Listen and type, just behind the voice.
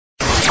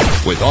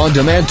with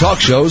on-demand talk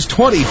shows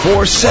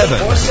 24/7.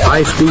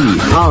 High-speed,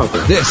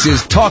 powerful. This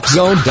is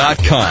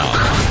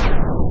TalkZone.com.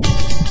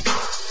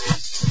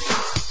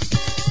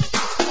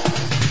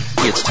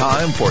 It's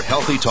time for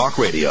Healthy Talk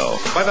Radio.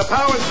 By the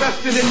powers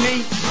vested in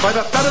me by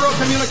the Federal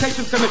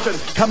Communications Commission.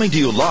 Coming to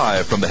you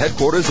live from the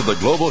headquarters of the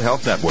Global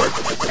Health Network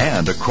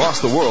and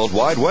across the World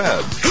Wide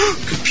Web.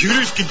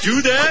 Computers can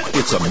do that?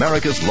 It's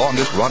America's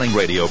longest-running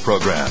radio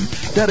program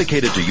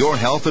dedicated to your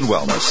health and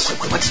wellness.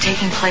 What's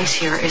taking place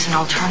here is an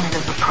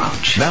alternative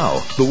approach.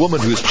 Now, the woman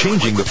who's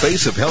changing the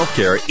face of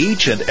healthcare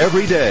each and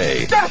every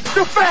day. That's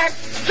the fact,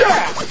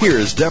 Jack!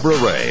 Here's Deborah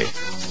Ray.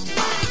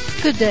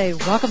 Good day.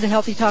 Welcome to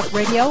Healthy Talk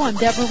Radio. I'm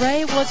Deborah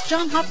Ray. Well, it's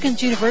Johns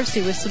Hopkins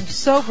University with some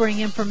sobering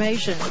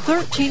information.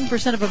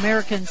 13% of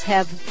Americans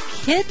have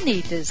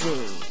kidney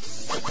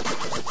disease.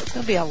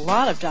 There'll be a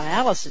lot of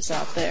dialysis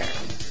out there.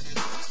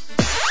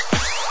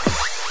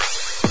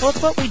 Well,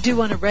 it's what we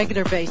do on a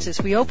regular basis.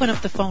 We open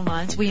up the phone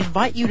lines. We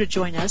invite you to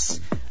join us.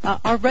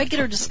 Our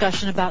regular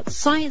discussion about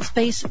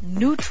science-based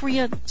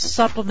nutrient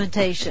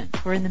supplementation.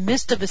 We're in the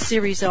midst of a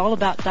series all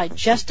about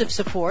digestive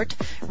support.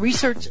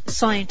 Research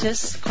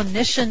scientist,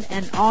 clinician,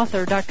 and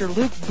author Dr.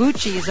 Luke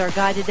Bucci is our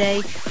guide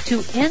today to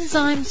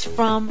enzymes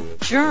from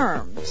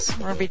germs.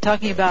 We're going to be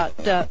talking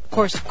about, of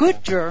course,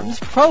 good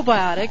germs,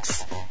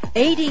 probiotics,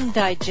 aiding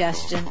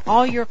digestion,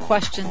 all your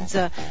questions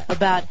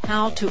about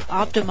how to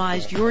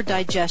optimize your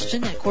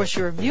digestion and, of course,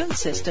 your immune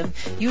system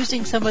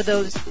using some of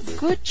those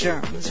good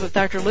germs with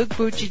Dr. Luke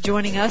Bucci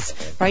joining us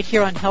right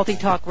here on Healthy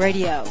Talk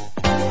Radio.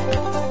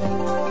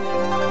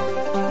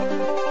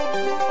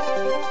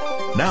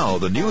 Now,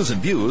 the news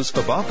and views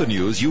about the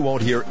news you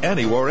won't hear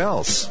anywhere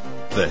else.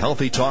 The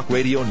Healthy Talk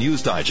Radio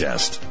News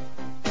Digest.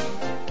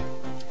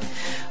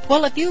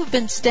 Well, if you've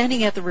been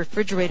standing at the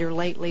refrigerator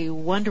lately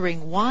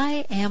wondering,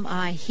 why am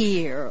I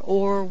here?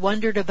 Or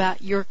wondered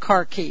about your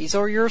car keys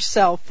or your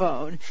cell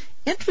phone,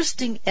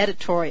 interesting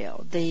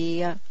editorial.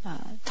 The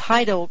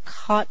title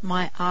caught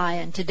my eye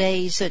in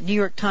today's New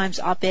York Times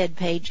op-ed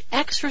page,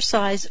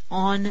 Exercise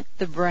on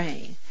the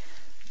Brain.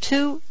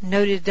 Two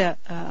noted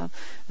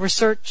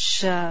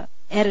research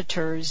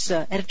editors,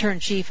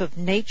 editor-in-chief of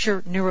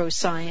Nature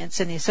Neuroscience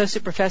and the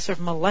associate professor of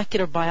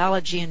molecular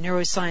biology and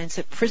neuroscience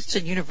at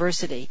Princeton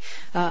University,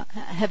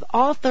 have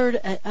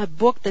authored a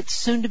book that's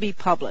soon to be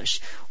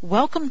published,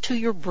 Welcome to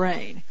Your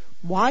Brain: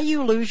 Why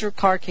You Lose Your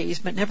Car Keys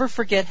But Never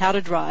Forget How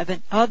to Drive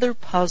and Other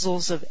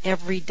Puzzles of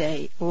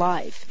Everyday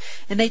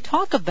Life. And they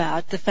talk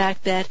about the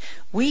fact that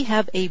we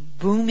have a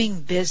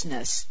booming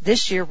business.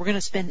 This year we're going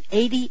to spend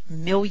 $80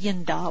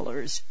 million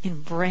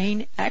in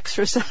brain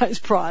exercise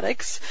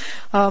products,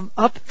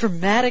 up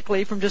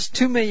dramatically from just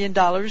 $2 million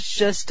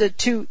just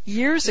 2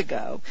 years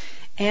ago.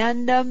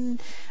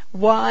 And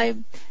why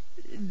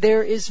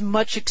there is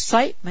much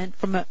excitement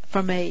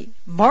from a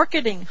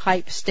marketing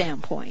hype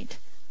standpoint.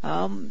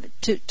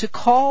 To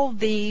call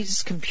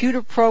these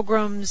computer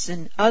programs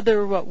and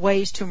other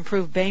ways to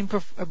improve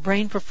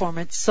brain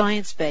performance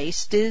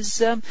science-based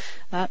is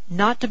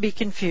not to be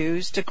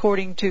confused,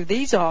 according to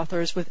these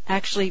authors, with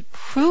actually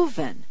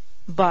proven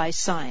by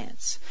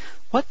science.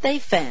 What they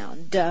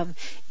found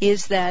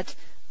is that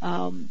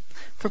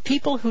for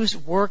people whose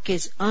work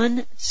is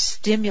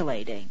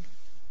unstimulating,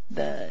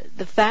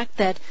 the fact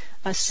that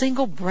a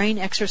single brain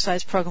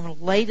exercise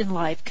program late in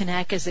life can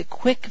act as a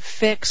quick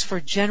fix for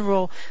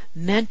general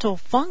mental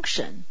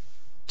function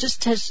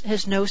just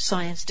has no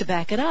science to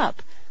back it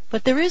up.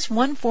 But there is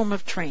one form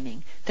of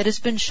training that has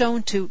been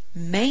shown to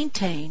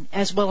maintain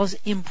as well as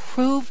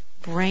improve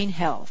brain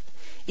health.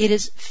 It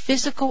is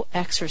physical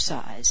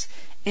exercise.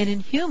 And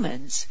in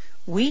humans,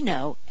 we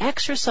know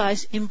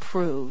exercise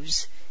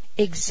improves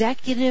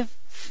executive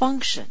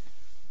function.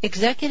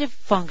 Executive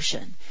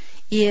function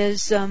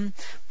is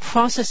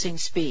processing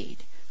speed,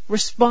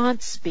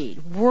 response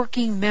speed,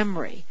 working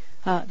memory,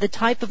 the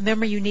type of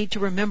memory you need to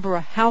remember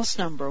a house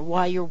number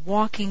while you're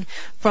walking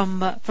from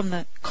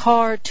the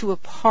car to a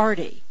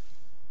party.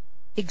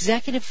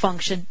 Executive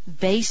function,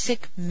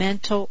 basic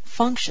mental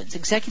functions.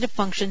 Executive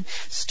function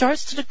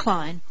starts to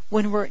decline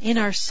when we're in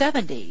our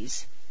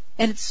 70s,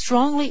 and it's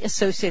strongly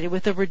associated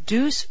with a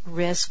reduced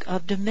risk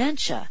of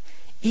dementia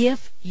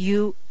if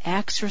you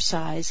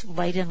exercise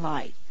late in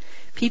life.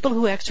 People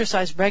who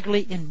exercise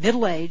regularly in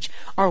middle age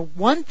are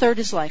 1/3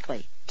 as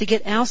likely to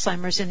get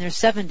Alzheimer's in their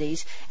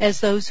 70s as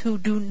those who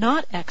do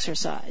not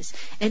exercise.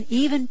 And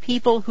even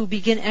people who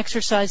begin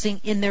exercising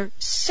in their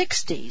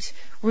 60s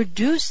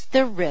reduce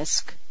their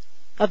risk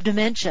of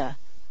dementia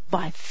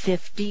by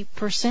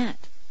 50%.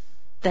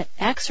 That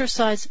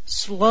exercise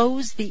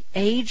slows the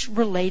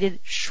age-related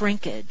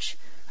shrinkage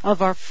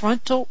of our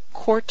frontal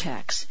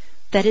cortex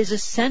that is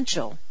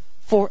essential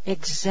for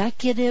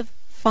executive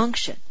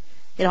function.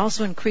 It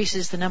also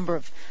increases the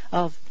number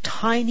of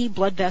tiny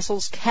blood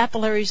vessels,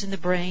 capillaries in the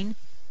brain.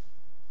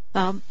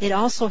 It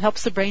also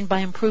helps the brain by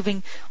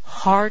improving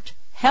heart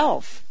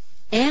health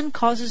and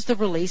causes the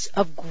release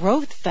of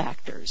growth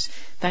factors.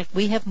 In fact,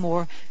 we have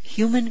more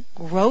human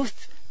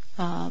growth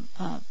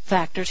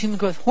factors, human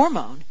growth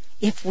hormone,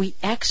 if we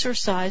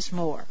exercise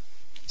more.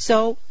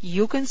 So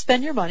you can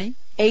spend your money,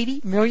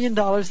 $80 million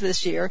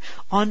this year,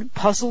 on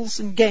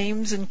puzzles and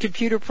games and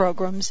computer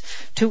programs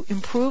to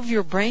improve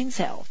your brain's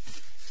health,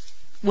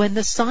 when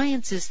the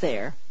science is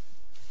there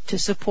to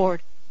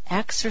support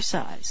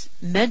exercise.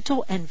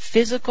 Mental and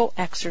physical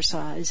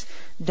exercise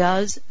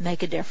does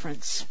make a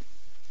difference.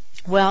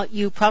 Well,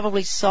 you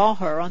probably saw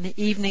her on the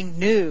evening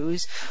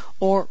news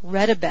or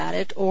read about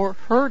it or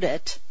heard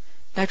it.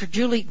 Dr.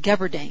 Julie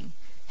Geberding,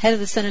 head of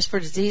the Centers for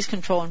Disease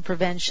Control and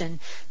Prevention,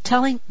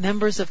 telling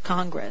members of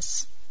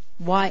Congress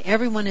why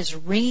everyone is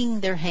wringing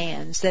their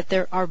hands that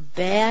there are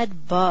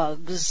bad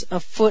bugs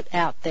afoot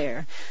out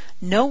there.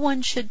 No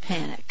one should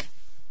panic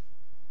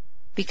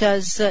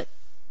because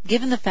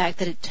given the fact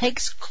that it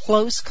takes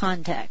close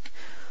contact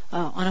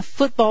on a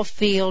football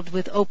field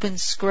with open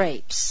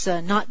scrapes,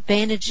 not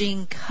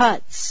bandaging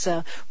cuts,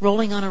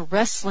 rolling on a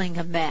wrestling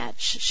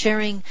match,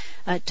 sharing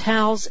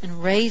towels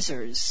and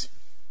razors,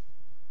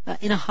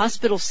 in a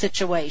hospital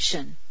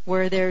situation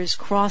where there's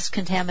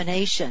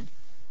cross-contamination,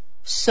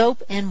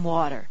 soap and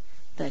water,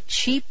 the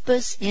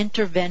cheapest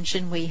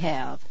intervention we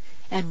have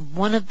and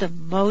one of the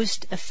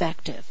most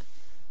effective.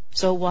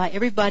 So why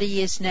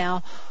everybody is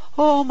now,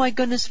 oh my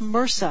goodness,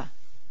 MRSA.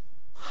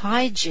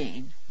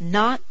 Hygiene,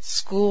 not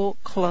school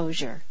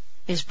closure,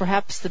 is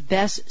perhaps the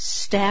best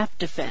staff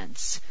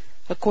defense,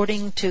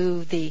 according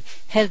to the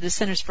head of the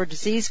Centers for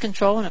Disease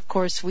Control. And, of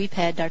course, we've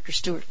had Dr.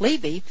 Stuart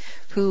Levy,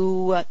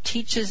 who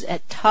teaches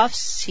at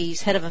Tufts.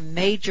 He's head of a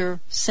major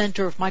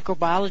center of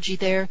microbiology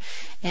there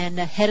and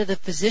head of the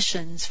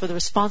physicians for the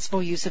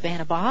responsible use of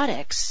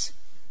antibiotics,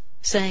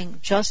 saying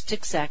just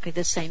exactly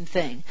the same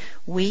thing.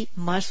 We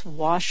must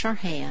wash our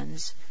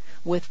hands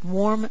with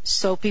warm,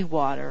 soapy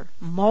water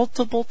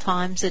multiple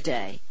times a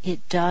day.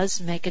 It does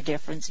make a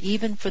difference,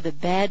 even for the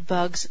bad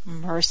bugs,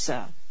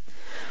 MRSA.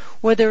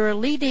 Where they're a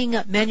leading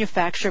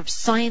manufacturer of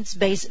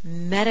science-based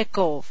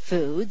medical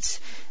foods,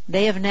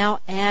 they have now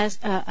announced,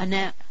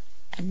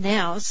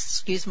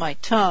 excuse my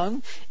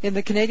tongue, in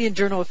the Canadian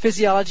Journal of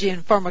Physiology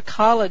and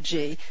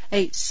Pharmacology,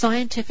 a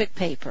scientific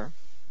paper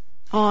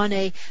on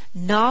a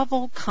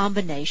novel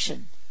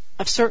combination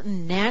of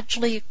certain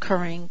naturally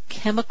occurring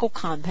chemical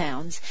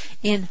compounds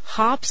in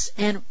hops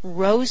and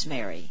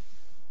rosemary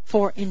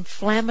for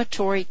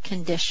inflammatory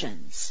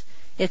conditions.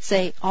 It's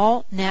a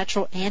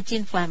all-natural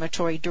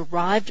anti-inflammatory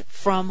derived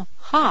from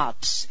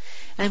hops.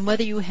 And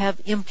whether you have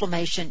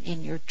inflammation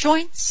in your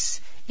joints,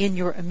 in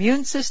your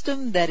immune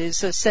system that is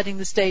setting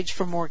the stage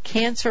for more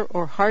cancer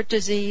or heart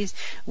disease,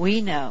 we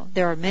know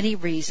there are many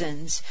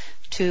reasons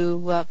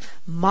to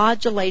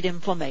modulate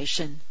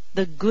inflammation.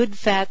 The good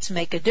fats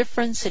make a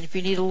difference, and if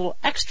you need a little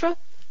extra,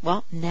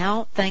 well,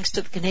 now, thanks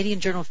to the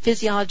Canadian Journal of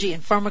Physiology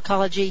and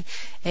Pharmacology,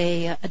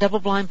 a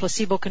double-blind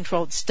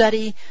placebo-controlled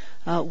study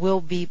will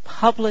be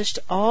published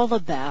all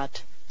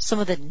about some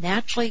of the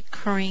naturally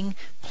occurring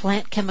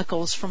plant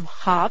chemicals from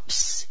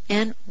hops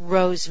and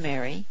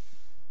rosemary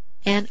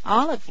and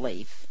olive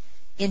leaf,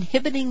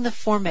 inhibiting the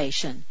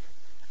formation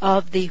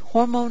of the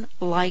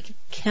hormone-like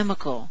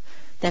chemical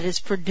that is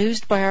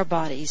produced by our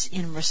bodies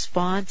in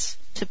response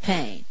to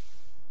pain.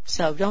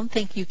 So don't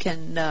think you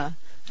can,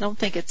 don't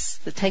think it's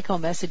the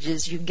take-home message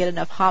is you can get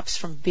enough hops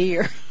from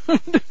beer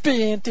to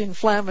be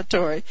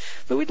anti-inflammatory,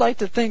 but we'd like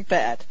to think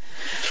that.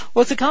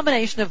 Well, it's a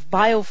combination of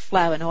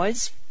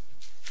bioflavonoids.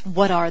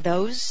 What are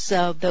those?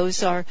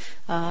 Those are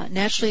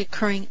naturally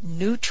occurring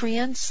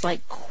nutrients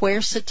like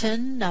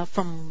quercetin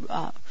from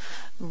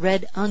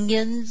red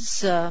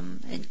onions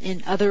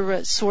and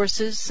other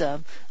sources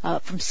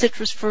from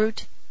citrus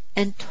fruit.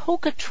 And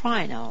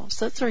tocotrienols,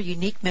 that's our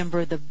unique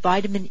member of the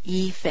vitamin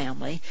E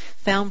family,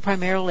 found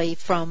primarily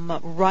from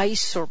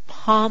rice or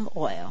palm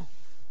oil,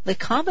 the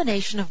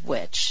combination of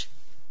which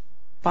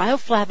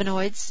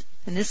bioflavonoids,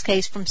 in this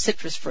case from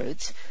citrus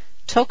fruits,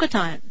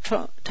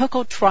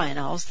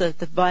 tocotrienols,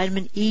 the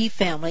vitamin E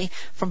family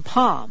from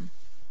palm,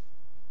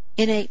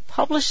 in a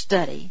published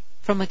study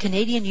from a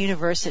Canadian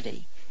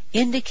university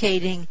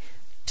indicating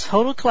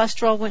total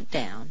cholesterol went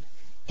down,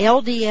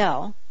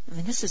 LDL, I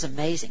mean, this is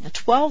amazing. A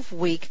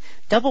 12-week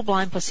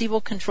double-blind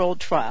placebo-controlled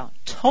trial.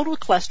 Total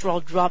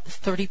cholesterol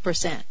dropped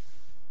 30%.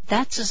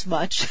 That's as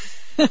much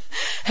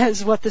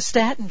as what the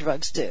statin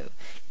drugs do.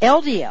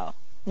 LDL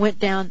went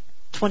down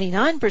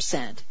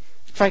 29%,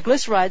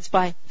 triglycerides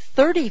by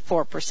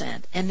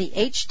 34%, and the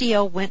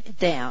HDL went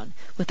down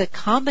with a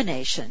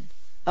combination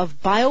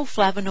of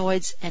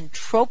bioflavonoids and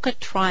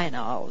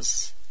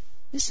tocotrienols.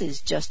 This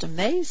is just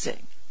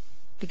amazing.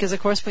 Because,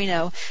 of course, we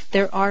know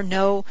there are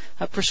no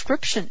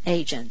prescription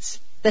agents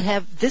that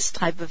have this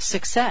type of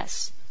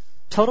success.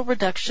 Total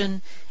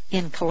reduction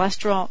in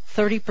cholesterol,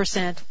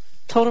 30%.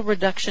 Total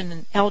reduction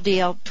in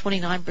LDL,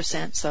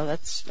 29%. So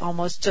that's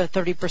almost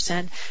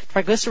 30%.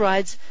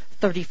 Triglycerides,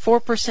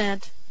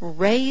 34%.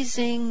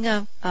 Raising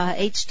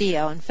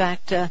HDL. In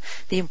fact,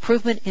 the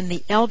improvement in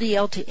the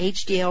LDL to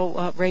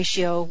HDL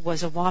ratio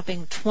was a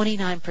whopping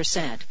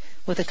 29%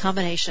 with a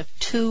combination of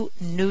two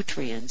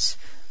nutrients,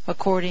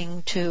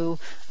 according to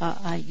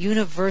a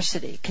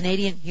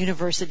Canadian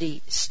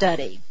university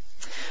study.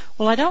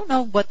 Well, I don't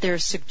know what they're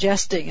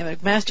suggesting. At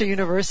McMaster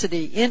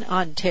University in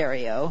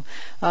Ontario,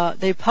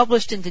 they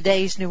published in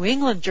today's New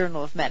England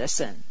Journal of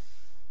Medicine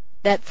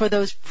that for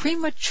those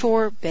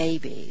premature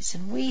babies,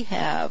 and we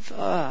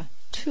have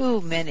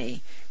too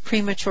many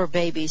premature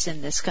babies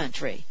in this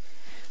country,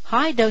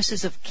 high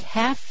doses of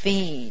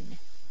caffeine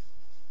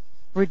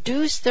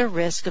reduce their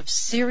risk of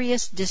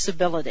serious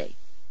disability.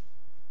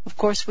 Of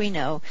course, we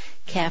know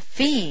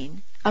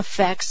caffeine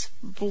affects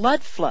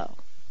blood flow.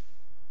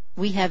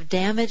 We have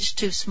damage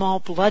to small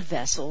blood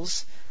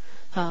vessels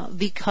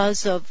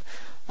because of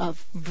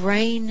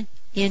brain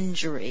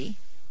injury,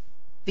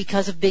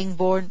 because of being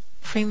born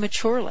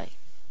prematurely.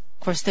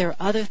 Of course, there are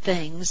other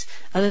things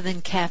other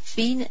than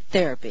caffeine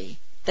therapy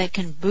that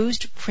can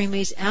boost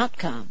preemies'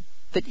 outcome.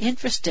 But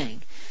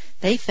interesting,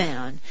 they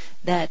found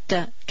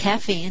that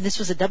caffeine, this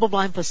was a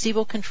double-blind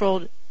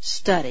placebo-controlled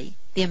study,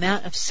 the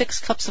amount of 6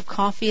 cups of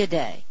coffee a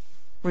day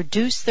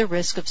reduced the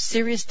risk of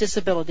serious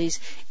disabilities,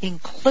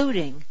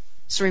 including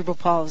cerebral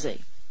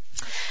palsy.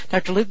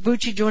 Dr. Luke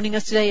Bucci joining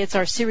us today. It's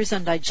our series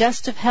on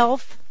digestive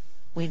health.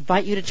 We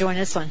invite you to join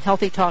us on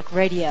Healthy Talk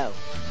Radio.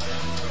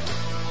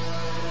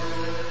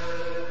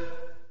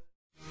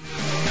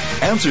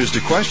 Answers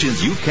to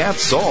questions you can't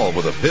solve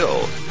with a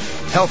pill.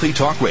 Healthy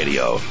Talk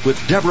Radio with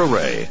Deborah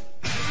Ray.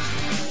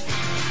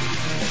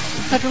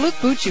 Dr. Luke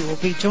Bucci will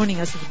be joining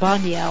us at the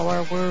bottom of the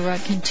hour. We're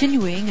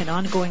continuing an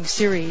ongoing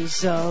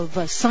series of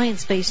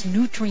science-based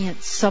nutrient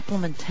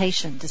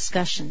supplementation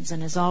discussions.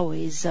 And as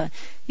always,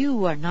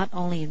 you are not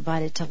only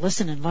invited to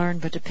listen and learn,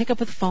 but to pick up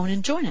the phone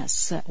and join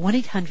us at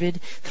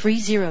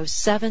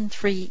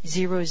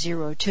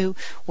 1-800-307-3002.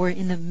 We're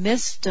in the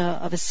midst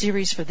of a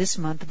series for this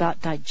month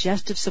about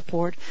digestive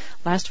support.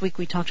 Last week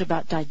we talked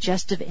about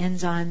digestive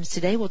enzymes.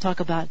 Today we'll talk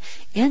about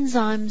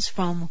enzymes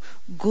from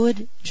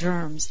good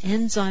germs,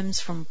 enzymes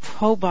from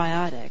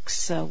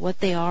probiotics, what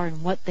they are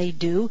and what they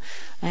do.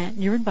 And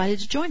you're invited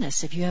to join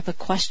us. If you have a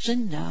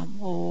question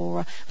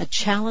or a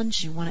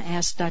challenge, you want to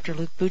ask Dr.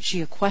 Luke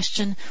Bucci a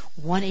question,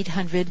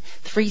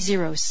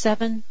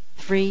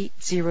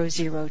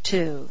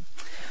 1-800-307-3002.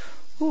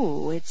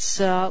 Ooh, it's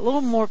a little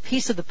more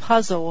piece of the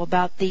puzzle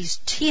about these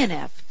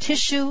TNF,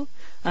 tissue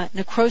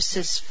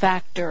necrosis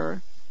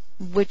factor,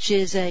 which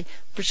is a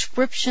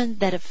prescription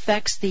that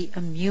affects the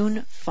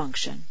immune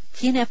function.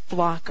 TNF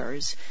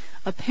blockers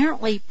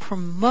apparently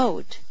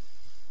promote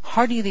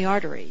hardening of the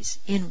arteries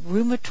in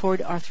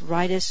rheumatoid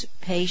arthritis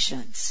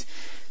patients.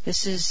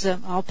 This is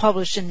all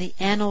published in the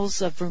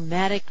Annals of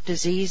Rheumatic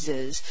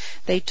Diseases.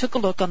 They took a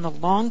look on the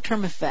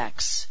long-term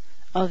effects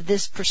of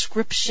this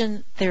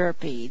prescription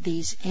therapy,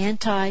 these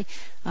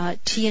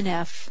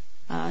anti-TNF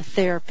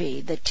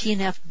therapy, the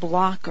TNF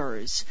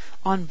blockers,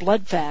 on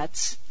blood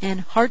fats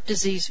and heart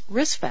disease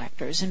risk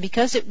factors. And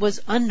because it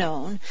was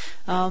unknown,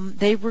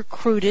 they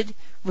recruited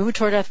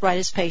rheumatoid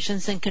arthritis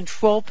patients and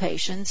control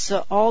patients.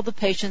 All the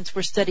patients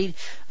were studied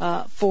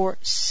for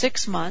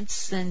 6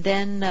 months, and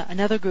then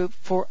another group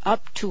for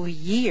up to a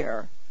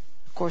year.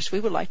 Of course,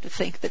 we would like to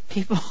think that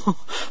people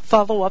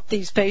follow up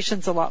these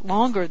patients a lot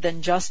longer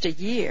than just a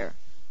year.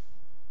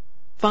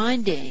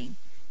 Finding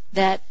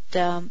that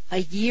a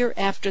year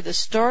after the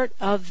start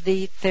of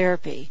the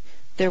therapy,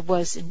 there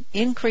was an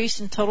increase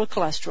in total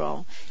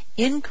cholesterol,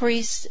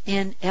 increase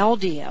in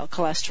LDL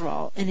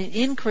cholesterol, and an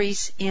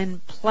increase in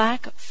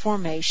plaque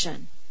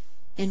formation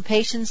in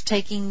patients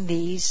taking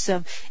these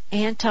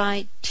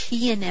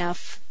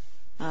anti-TNF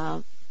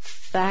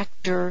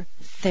factor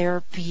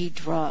therapy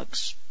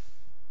drugs.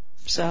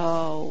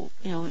 So,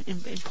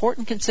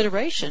 important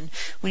consideration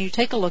when you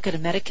take a look at a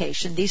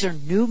medication. These are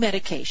new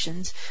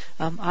medications,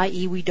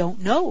 i.e. we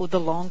don't know the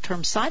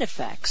long-term side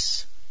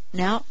effects.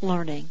 Now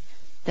learning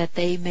that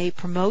they may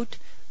promote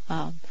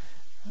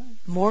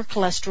more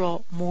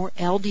cholesterol, more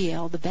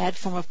LDL, the bad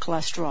form of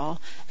cholesterol,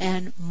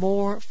 and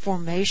more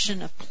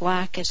formation of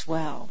plaque as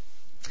well.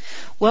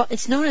 Well,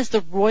 it's known as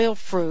the royal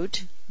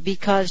fruit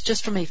because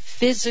just from a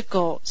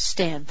physical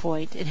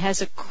standpoint, it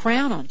has a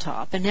crown on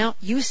top. And now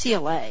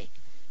UCLA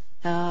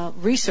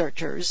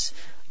researchers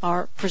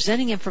are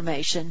presenting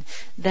information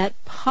that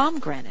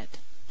pomegranate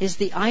is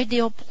the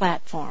ideal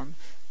platform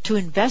to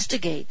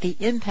investigate the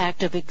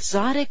impact of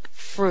exotic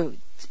fruit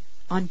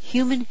on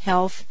human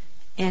health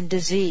and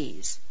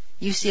disease.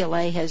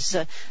 UCLA has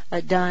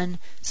done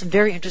some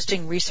very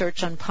interesting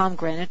research on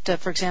pomegranate,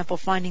 for example,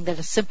 finding that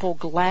a simple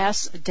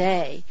glass a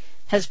day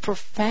has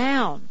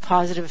profound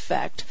positive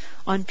effect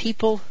on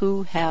people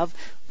who have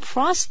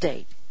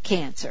prostate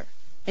cancer.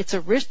 It's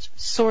a rich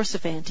source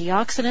of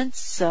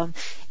antioxidants.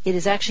 It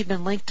has actually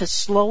been linked to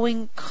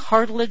slowing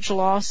cartilage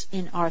loss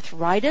in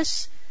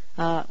arthritis,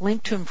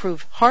 linked to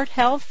improved heart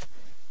health,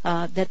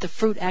 that the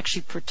fruit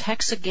actually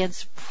protects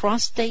against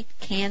prostate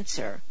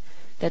cancer,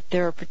 that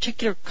there are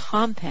particular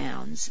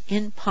compounds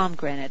in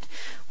pomegranate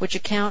which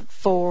account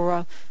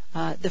for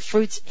the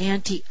fruit's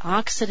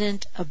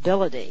antioxidant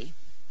ability,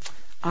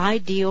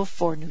 ideal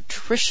for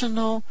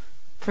nutritional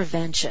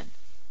prevention.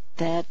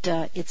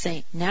 That it's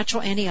a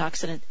natural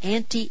antioxidant,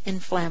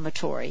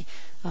 anti-inflammatory,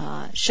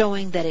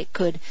 showing that it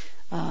could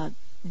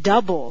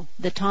double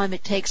the time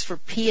it takes for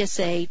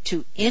PSA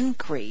to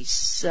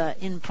increase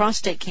in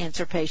prostate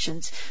cancer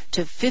patients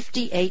to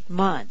 58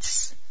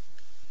 months.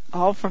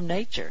 All from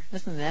nature.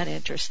 Isn't that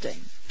interesting?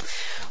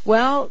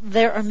 Well,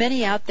 there are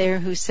many out there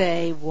who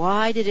say,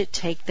 why did it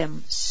take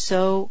them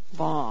so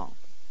long?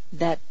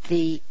 That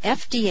the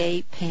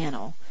FDA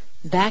panel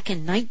back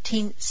in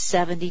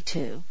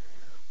 1972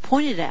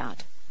 pointed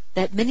out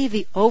that many of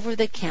the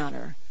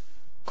over-the-counter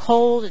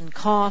cold and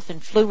cough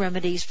and flu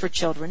remedies for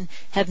children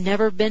have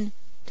never been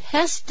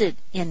tested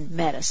in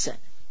medicine.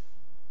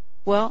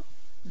 Well,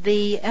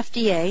 the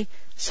FDA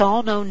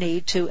saw no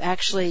need to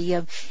actually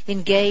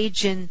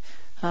engage in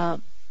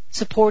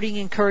supporting,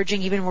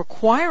 encouraging, even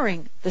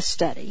requiring the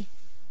study,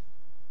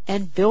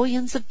 and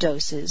billions of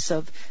doses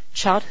of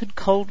childhood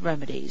cold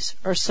remedies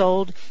are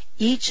sold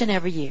each and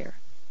every year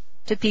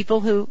to people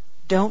who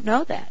don't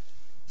know that.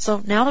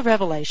 So now the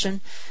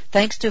revelation,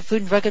 thanks to a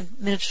Food and Drug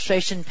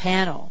Administration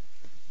panel,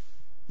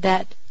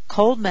 that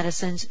cold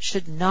medicines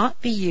should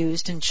not be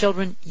used in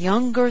children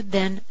younger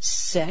than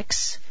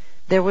 6.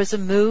 There was a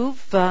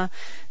move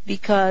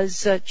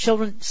because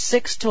children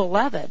 6 to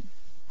 11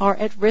 are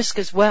at risk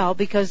as well,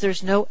 because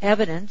there's no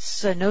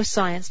evidence, no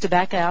science to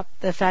back up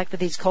the fact that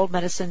these cold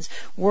medicines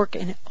work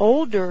in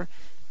older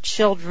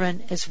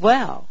children as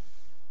well.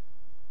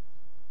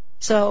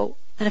 So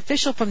an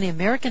official from the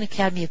American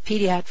Academy of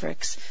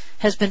Pediatrics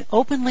has been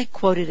openly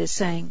quoted as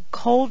saying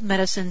cold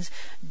medicines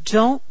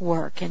don't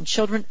work in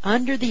children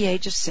under the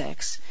age of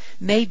 6,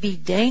 may be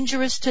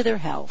dangerous to their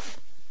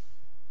health.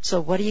 So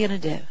what are you going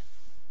to do?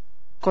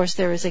 Of course,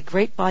 there is a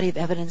great body of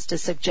evidence to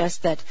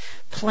suggest that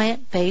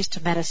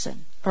plant-based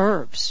medicine,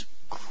 herbs,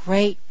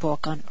 great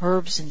book on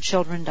herbs in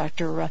children,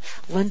 Dr.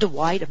 Linda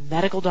White, a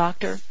medical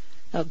doctor,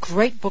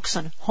 great books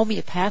on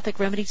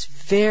homeopathic remedies,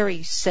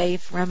 very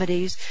safe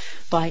remedies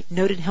by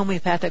noted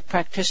homeopathic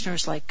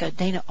practitioners like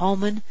Dana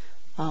Ullman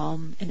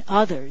and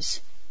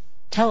others,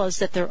 tell us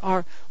that there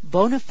are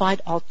bona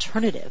fide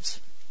alternatives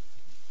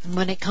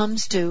when it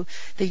comes to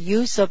the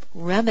use of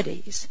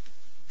remedies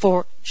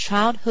for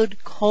childhood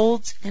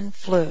colds and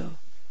flu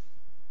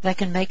that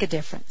can make a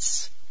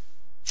difference.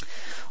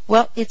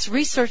 Well, it's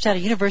research out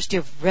of University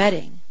of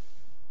Reading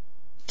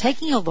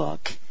taking a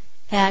look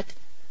at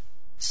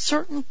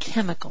certain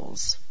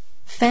chemicals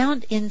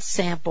found in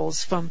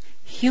samples from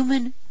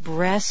human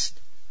breast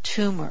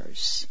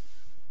tumors.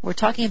 We're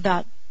talking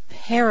about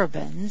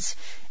parabens,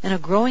 and a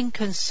growing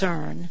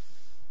concern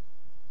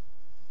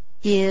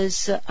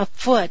is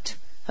afoot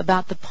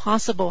about the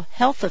possible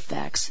health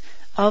effects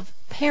of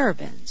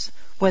parabens,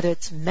 whether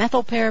it's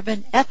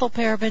methylparaben,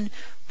 ethylparaben,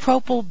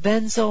 propyl,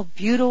 benzyl,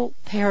 butyl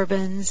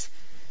parabens.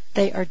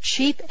 They are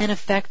cheap and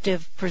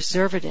effective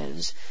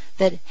preservatives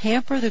that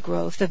hamper the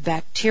growth of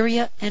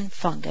bacteria and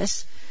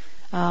fungus.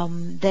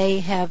 They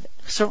have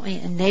certainly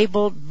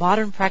enabled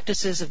modern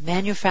practices of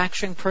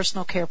manufacturing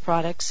personal care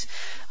products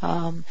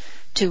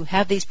to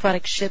have these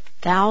products shipped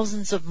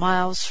thousands of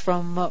miles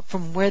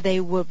from where they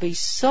will be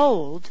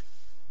sold.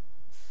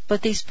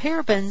 But these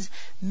parabens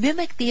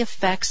mimic the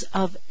effects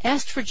of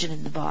estrogen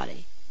in the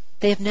body.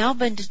 They have now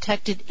been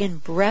detected in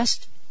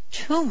breast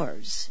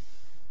tumors.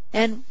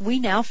 And we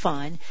now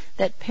find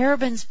that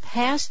parabens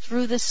pass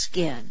through the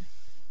skin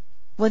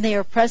when they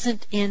are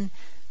present in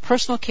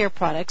personal care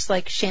products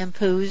like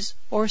shampoos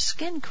or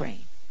skin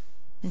cream.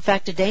 In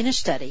fact, a Danish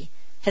study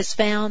has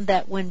found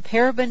that when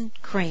paraben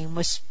cream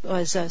was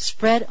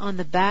spread on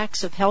the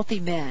backs of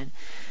healthy men,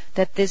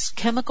 that this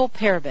chemical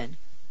paraben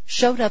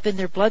showed up in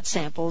their blood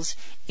samples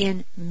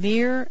in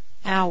mere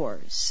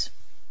hours.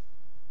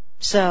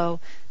 So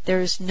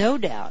there is no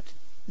doubt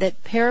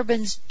that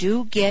parabens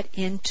do get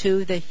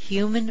into the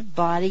human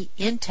body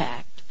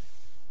intact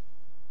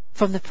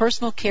from the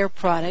personal care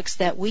products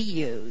that we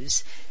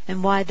use,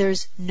 and why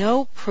there's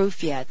no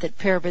proof yet that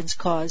parabens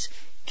cause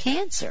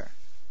cancer.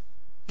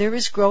 There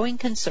is growing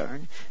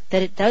concern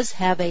that it does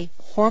have a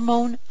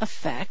hormonal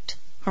effect,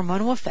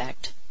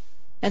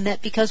 and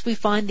that because we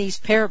find these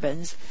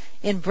parabens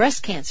in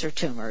breast cancer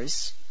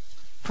tumors,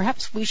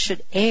 perhaps we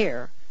should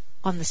err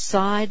on the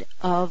side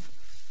of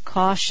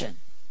caution.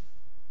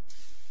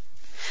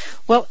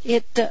 Well,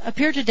 it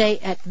appeared today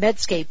at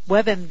Medscape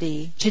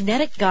WebMD,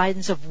 genetic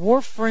guidance of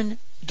warfarin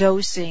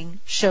dosing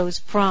shows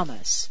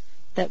promise,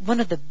 that one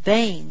of the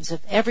banes of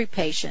every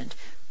patient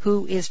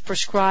who is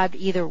prescribed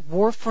either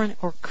warfarin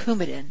or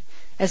Coumadin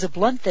as a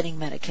blood-thinning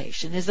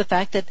medication is the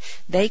fact that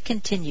they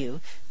continue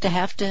to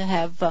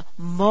have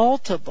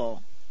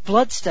multiple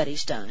blood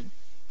studies done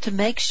to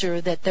make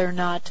sure that they're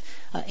not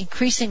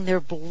increasing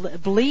their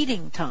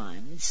bleeding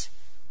times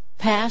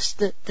past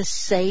the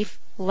safe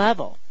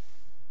level.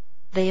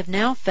 They have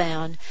now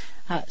found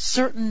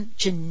certain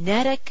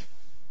genetic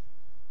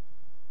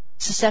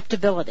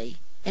susceptibility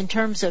in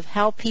terms of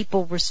how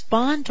people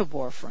respond to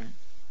warfarin,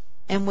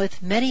 and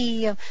with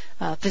many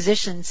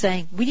physicians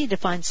saying we need to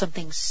find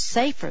something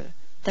safer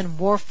than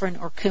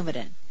warfarin or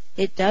Coumadin.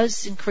 It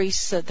does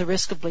increase the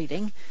risk of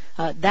bleeding.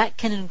 That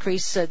can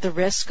increase the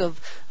risk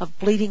of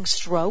bleeding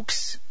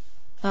strokes.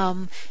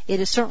 It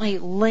is certainly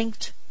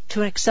linked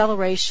to an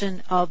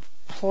acceleration of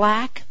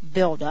plaque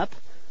buildup.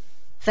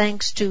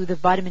 thanks to the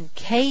vitamin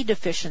K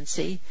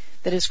deficiency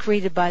that is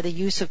created by the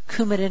use of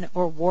Coumadin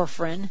or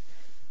warfarin.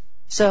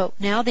 So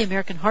now the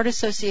American Heart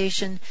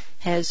Association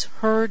has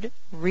heard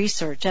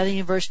research at the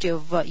University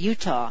of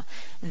Utah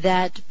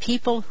that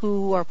people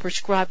who are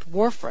prescribed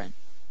warfarin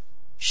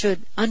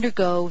should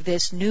undergo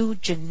this new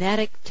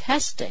genetic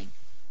testing,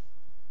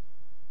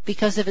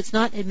 because if it's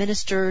not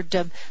administered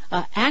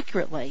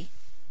accurately,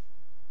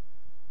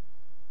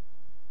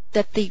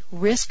 that the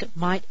risk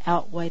might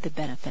outweigh the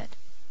benefit.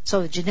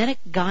 So the genetic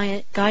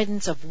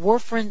guidance of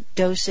warfarin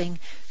dosing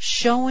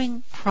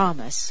showing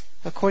promise,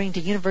 according to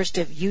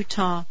University of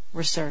Utah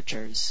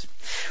researchers.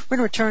 We're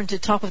going to return to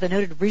talk with a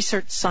noted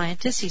research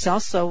scientist. He's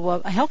also a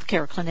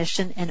healthcare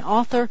clinician and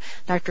author,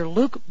 Dr.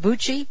 Luke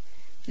Bucci.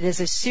 It is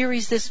a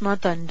series this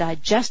month on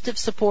digestive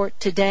support.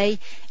 Today,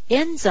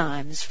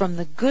 enzymes from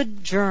the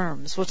good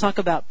germs. We'll talk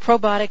about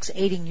probiotics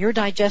aiding your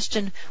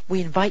digestion.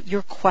 We invite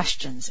your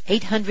questions.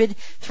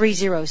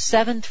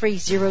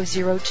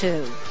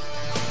 800-307-3002.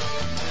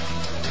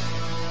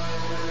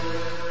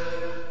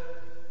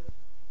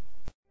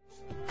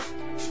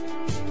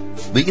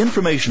 The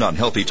information on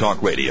Healthy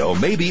Talk Radio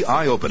may be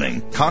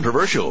eye-opening,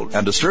 controversial,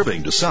 and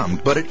disturbing to some,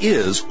 but it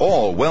is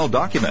all well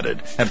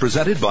documented and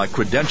presented by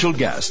credentialed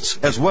guests,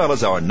 as well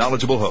as our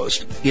knowledgeable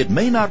host. It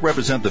may not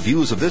represent the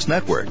views of this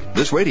network,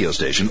 this radio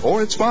station,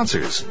 or its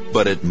sponsors,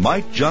 but it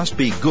might just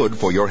be good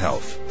for your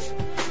health.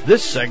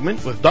 This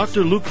segment with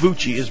Dr. Luke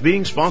Bucci is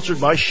being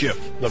sponsored by Schiff,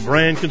 the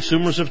brand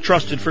consumers have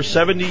trusted for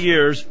 70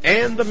 years,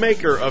 and the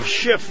maker of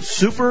Schiff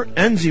Super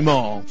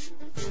Enzymol.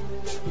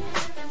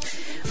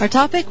 Our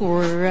topic,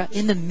 we're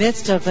in the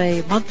midst of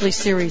a monthly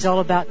series all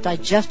about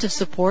digestive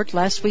support.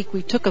 Last week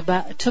we took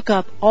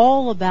up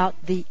all about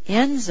the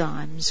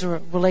enzymes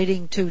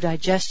relating to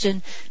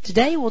digestion.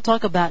 Today we'll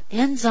talk about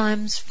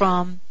enzymes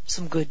from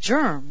some good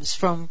germs,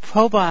 from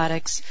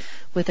probiotics,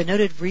 with a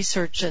noted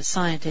research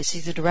scientist.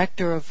 He's the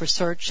director of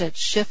research at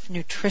Schiff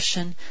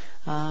Nutrition,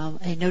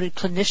 a noted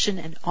clinician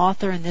and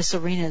author in this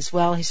arena as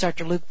well. He's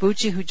Dr. Luke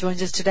Bucci, who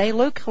joins us today.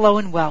 Luke, hello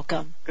and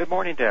welcome. Good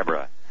morning,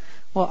 Deborah.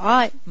 Well,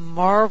 I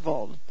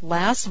marveled.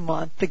 Last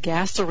month, the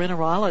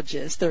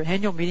gastroenterologists, their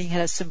annual meeting,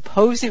 had a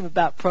symposium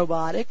about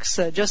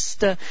probiotics.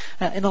 Just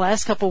in the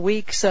last couple of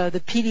weeks,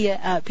 the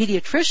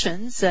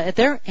pediatricians at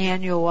their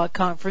annual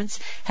conference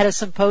had a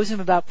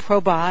symposium about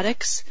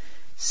probiotics.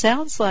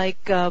 Sounds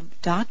like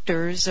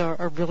doctors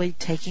are really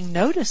taking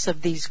notice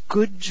of these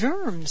good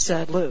germs,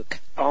 Luke.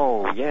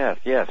 Oh,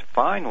 yes,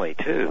 finally,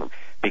 too,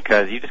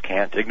 because you just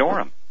can't ignore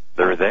them.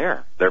 They're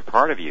there. They're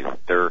part of you.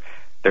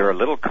 They're a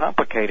little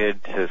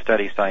complicated to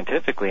study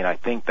scientifically, and I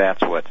think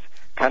that's what's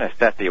kind of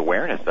set the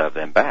awareness of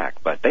them back.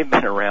 But they've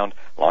been around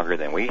longer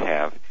than we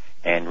have,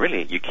 and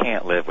really you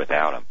can't live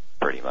without them,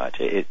 pretty much.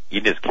 You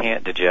just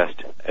can't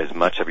digest as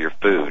much of your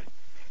food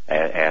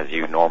as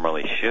you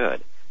normally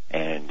should,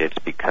 and it's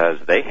because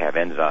they have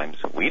enzymes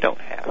we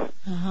don't have.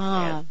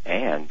 Uh-huh.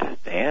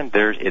 And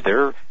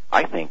they're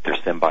I think they're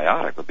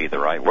symbiotic would be the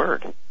right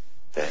word.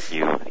 That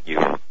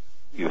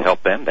you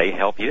help them, they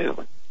help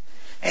you.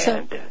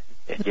 And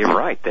you're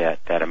right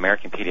that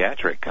American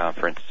Pediatric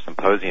Conference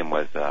Symposium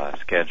was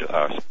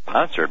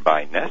sponsored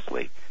by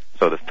Nestle.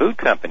 So the food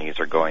companies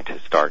are going to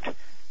start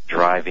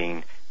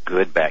driving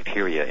good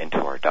bacteria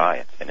into our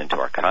diets and into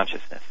our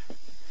consciousness.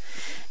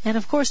 And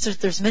of course,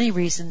 there's many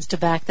reasons to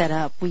back that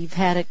up. We've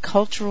had a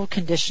cultural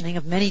conditioning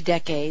of many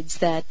decades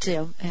that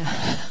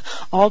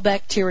all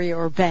bacteria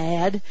are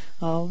bad.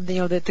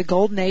 That the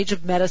golden age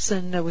of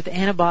medicine with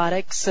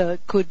antibiotics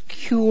could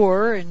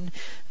cure, and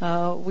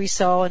we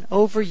saw an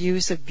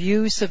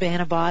abuse of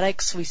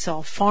antibiotics. We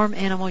saw farm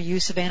animal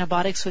use of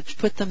antibiotics, which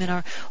put them in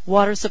our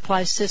water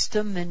supply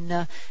system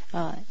and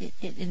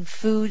in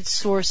food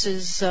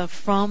sources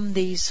from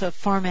these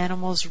farm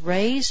animals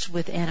raised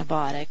with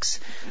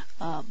antibiotics.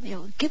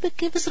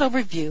 Give us an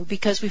overview,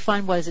 because we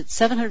find,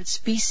 700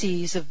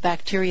 species of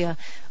bacteria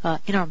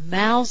in our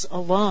mouths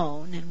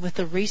alone, and with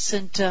the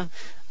recent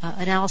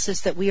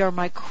analysis that we are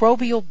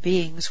microbial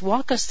beings.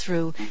 Walk us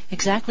through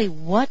exactly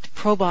what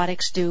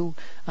probiotics do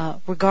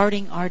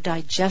regarding our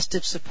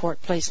digestive support,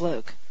 please,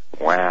 Luke.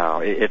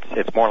 Wow,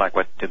 it's more like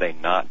what do they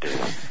not do?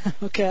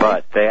 Okay.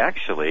 But they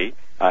actually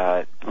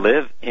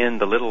live in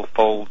the little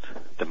folds,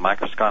 the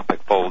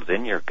microscopic folds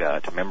in your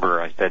gut.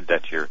 Remember I said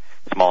that your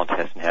small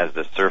intestine has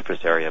the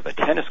surface area of a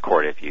tennis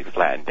court if you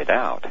flattened it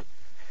out.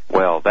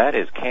 Well, that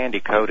is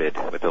candy-coated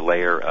with a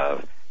layer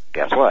of,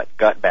 guess what,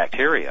 gut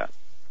bacteria.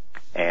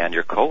 And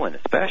your colon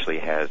especially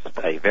has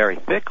a very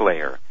thick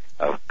layer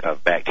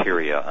of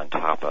bacteria on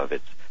top of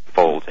its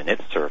folds in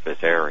its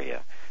surface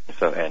area.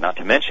 So, and not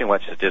to mention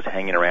what's just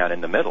hanging around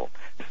in the middle.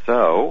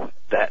 So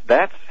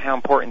that's how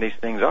important these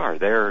things are.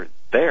 They're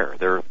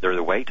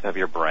the weight of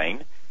your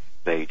brain.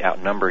 They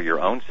outnumber your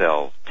own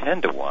cells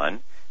 10 to 1.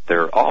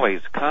 They're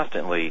always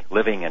constantly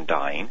living and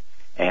dying,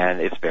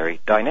 and it's very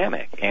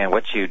dynamic. And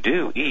what you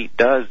do eat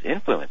does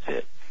influence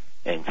it.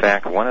 In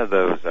fact, one of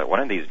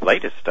these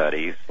latest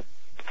studies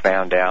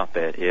found out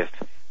that if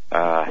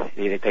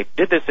they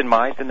did this in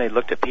mice, and they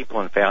looked at people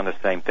and found the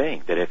same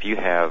thing, that if you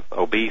have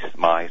obese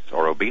mice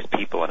or obese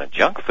people on a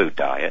junk food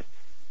diet,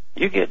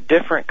 you get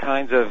different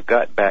kinds of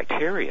gut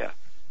bacteria.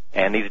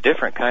 And these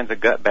different kinds of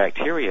gut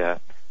bacteria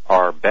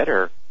are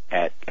better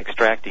at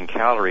extracting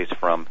calories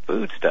from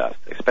foodstuffs,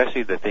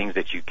 especially the things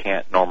that you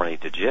can't normally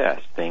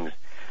digest, things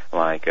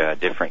like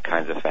different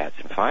kinds of fats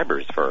and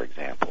fibers, for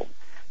example.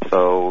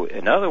 So,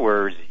 in other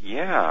words,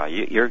 yeah,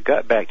 your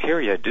gut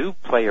bacteria do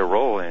play a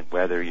role in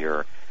whether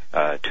you're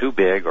too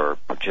big or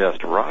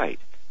just right.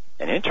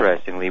 And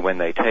interestingly, when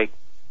they take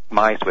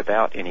mice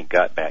without any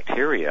gut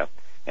bacteria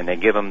and they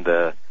give them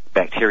the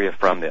bacteria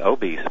from the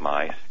obese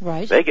mice,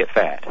 right, they get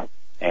fat.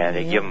 And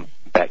they give them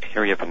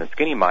bacteria from the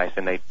skinny mice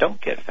and they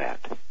don't get fat.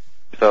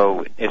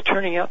 So it's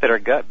turning out that our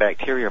gut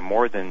bacteria are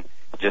more than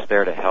just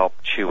there to help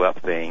chew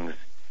up things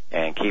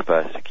and keep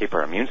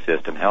our immune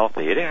system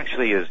healthy. It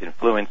actually is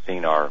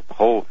influencing our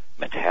whole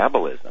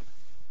metabolism.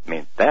 I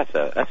mean, that's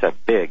a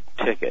big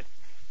ticket.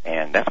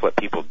 And that's what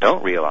people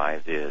don't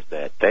realize is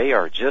that they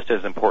are just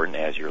as important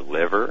as your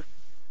liver,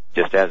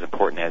 just as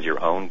important as your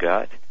own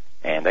gut,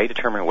 and they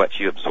determine what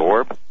you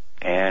absorb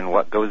and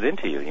what goes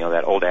into you. You know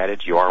that old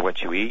adage, you are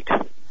what you eat,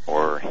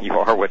 or you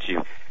are what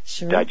you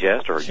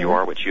digest, or you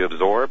are what you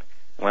absorb.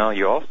 Well,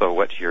 you also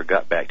what your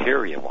gut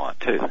bacteria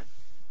want, too.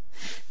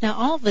 Now,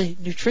 all the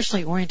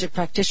nutritionally oriented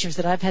practitioners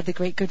that I've had the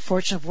great good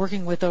fortune of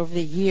working with over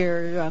the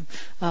year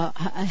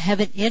have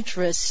an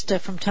interest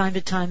from time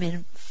to time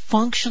in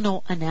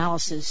functional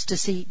analysis to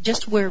see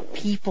just where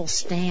people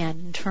stand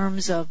in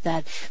terms of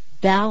that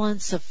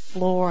balance of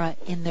flora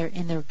in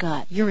their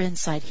gut. Your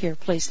insight here,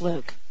 please,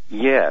 Luke.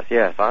 Yes.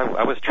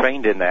 I was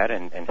trained in that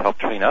and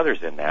helped train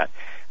others in that.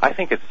 I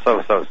think it's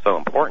so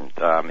important.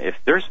 If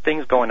there's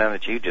things going on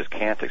that you just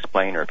can't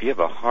explain, or if you have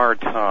a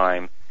hard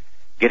time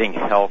getting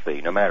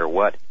healthy, no matter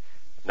what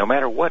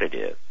it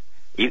is,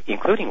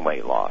 including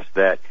weight loss,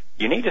 that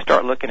you need to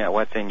start looking at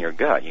what's in your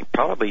gut. You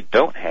probably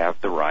don't have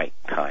the right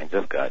kinds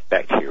of gut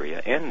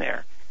bacteria in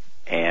there.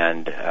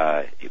 And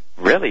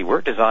really,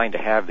 we're designed to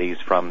have these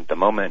from the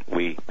moment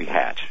we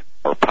hatch,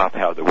 or pop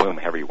out of the womb,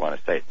 however you want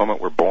to say it, the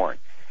moment we're born.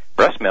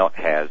 Breast milk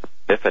has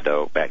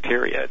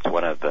bifidobacteria. It's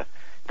one of the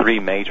 3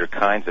 major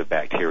kinds of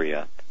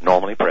bacteria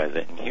normally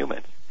present in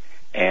humans.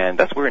 And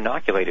that's we're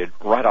inoculated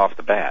right off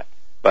the bat.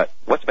 But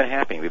what's been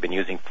happening? We've been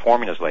using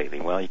formulas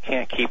lately. Well, you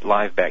can't keep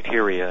live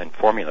bacteria in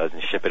formulas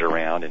and ship it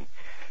around and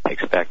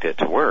expect it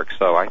to work.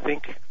 So I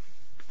think,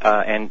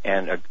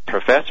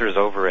 professors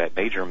over at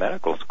major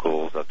medical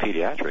schools of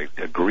pediatrics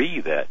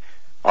agree that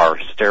our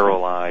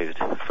sterilized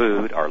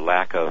food, our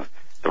lack of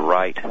the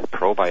right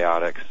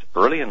probiotics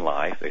early in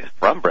life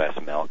from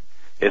breast milk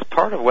is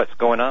part of what's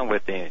going on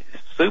with the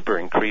super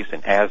increase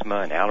in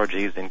asthma and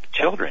allergies in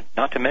children,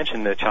 not to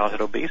mention the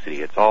childhood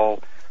obesity. It's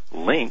all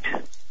linked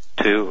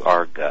to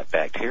our gut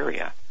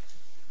bacteria.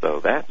 So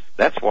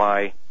that's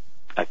why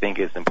I think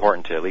it's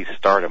important to at least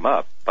start them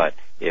up. But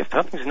if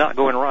something's not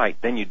going right,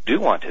 then you do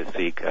want to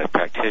seek a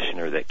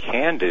practitioner that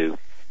can do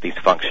these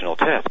functional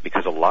tests,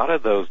 because a lot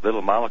of those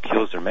little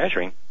molecules they're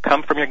measuring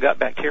come from your gut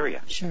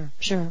bacteria. Sure.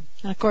 And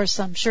of course,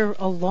 I'm sure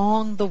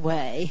along the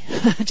way,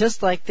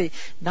 just like the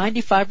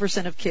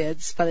 95% of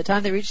kids, by the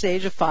time they reach the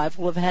age of 5,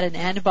 will have had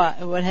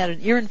an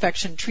ear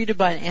infection treated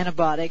by an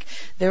antibiotic.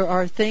 There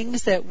are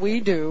things that we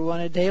do on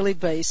a daily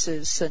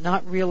basis,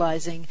 not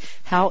realizing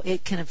how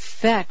it can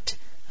affect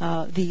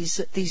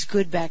these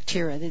good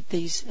bacteria,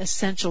 these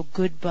essential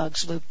good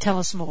bugs. Luke, tell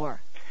us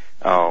more.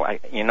 I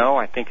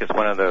think it's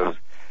one of those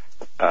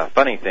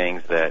funny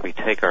things that we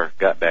take our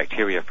gut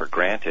bacteria for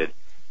granted,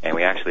 and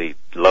we actually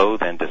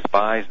loathe and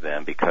despise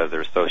them because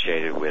they're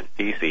associated with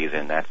feces,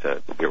 and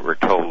we're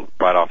told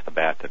right off the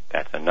bat that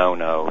that's a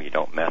no-no. You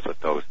don't mess with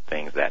those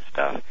things, that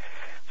stuff.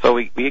 So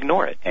we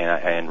ignore it,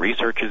 and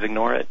researchers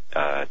ignore it,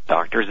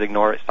 doctors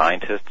ignore it,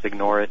 scientists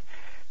ignore it,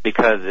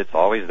 because it's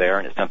always there,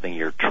 and it's something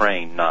you're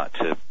trained not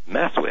to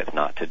mess with,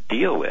 not to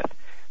deal with.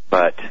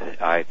 But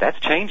that's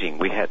changing.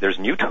 There's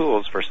new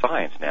tools for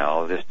science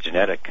now. This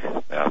genetic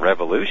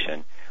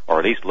revolution, or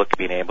at least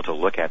being able to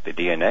look at the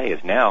DNA,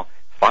 is now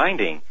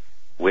finding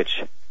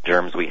which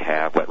germs we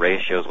have, what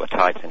ratios, what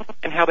types,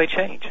 and how they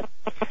change.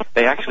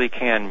 They actually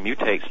can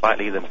mutate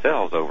slightly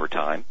themselves over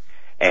time,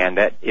 and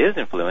that is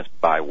influenced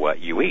by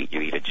what you eat.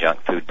 You eat a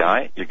junk food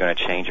diet, you're going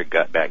to change your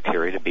gut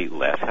bacteria to be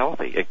less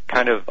healthy. It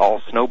kind of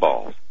all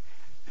snowballs.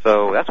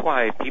 So that's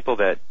why people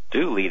that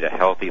do lead a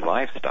healthy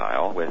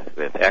lifestyle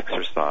with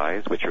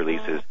exercise, which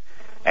releases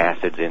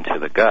acids into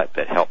the gut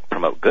that help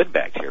promote good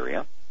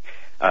bacteria,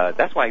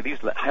 that's why these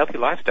healthy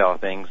lifestyle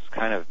things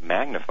kind of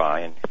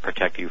magnify and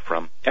protect you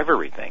from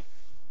everything.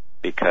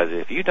 Because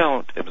if you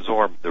don't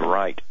absorb the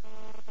right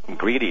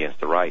ingredients,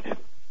 the right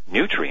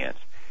nutrients,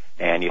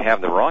 and you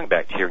have the wrong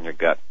bacteria in your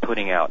gut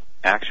putting out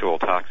actual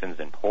toxins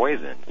and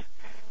poisons,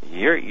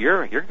 you're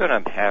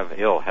going to have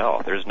ill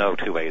health. There's no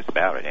two ways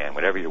about it. And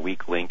whatever your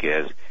weak link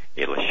is,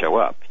 it'll show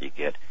up. You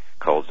get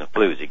colds and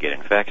flus, you get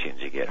infections,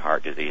 you get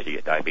heart disease, you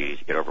get diabetes,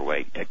 you get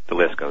overweight. The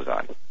list goes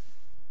on.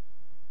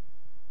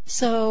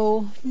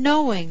 So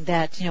knowing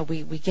that,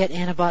 we get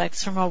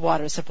antibiotics from our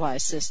water supply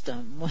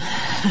system,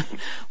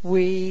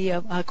 we,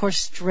 of course,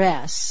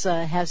 stress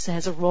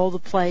has a role to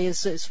play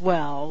as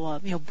well.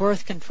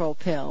 Birth control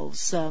pills,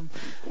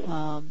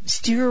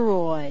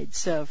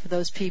 steroids for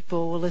those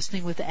people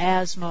listening with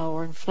asthma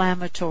or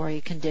inflammatory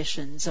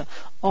conditions,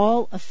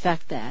 all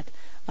affect that.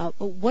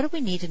 What do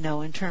we need to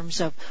know in terms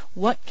of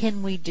what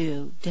can we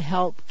do to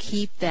help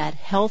keep that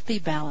healthy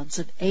balance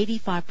of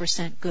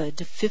 85% good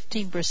to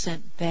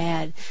 15%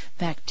 bad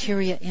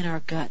bacteria in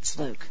our guts,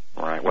 Luke?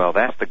 Right. Well,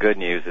 that's the good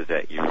news, is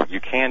that you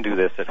can do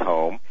this at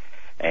home,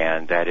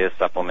 and that is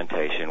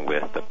supplementation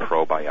with the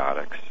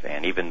probiotics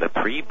and even the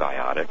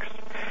prebiotics.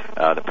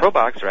 The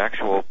probiotics are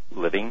actual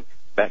living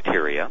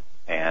bacteria,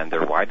 and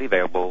they're widely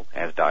available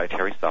as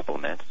dietary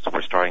supplements.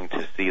 We're starting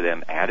to see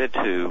them added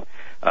to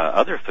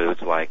other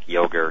foods like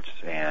yogurts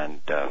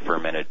and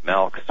fermented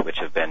milks, which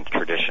have been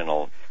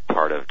traditional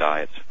part of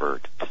diets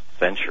for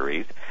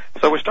centuries.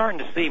 So we're starting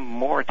to see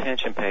more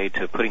attention paid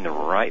to putting the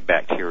right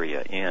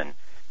bacteria in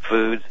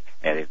foods,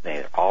 and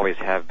they always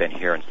have been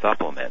here in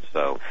supplements.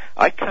 So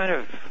I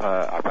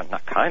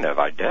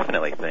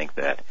definitely think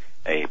that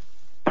a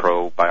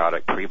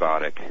probiotic,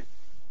 prebiotic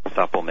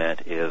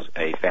supplement is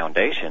a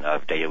foundation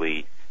of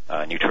daily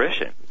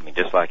nutrition. I mean,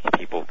 just like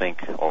people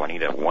think, I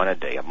need one a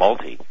day, a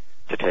multi,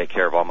 to take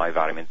care of all my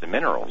vitamins and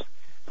minerals.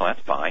 Well,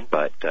 that's fine,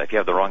 but if you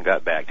have the wrong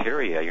gut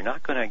bacteria, you're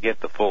not going to get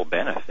the full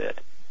benefit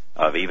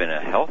of even a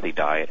healthy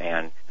diet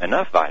and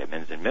enough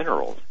vitamins and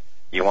minerals.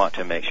 You want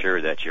to make sure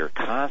that you're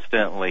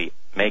constantly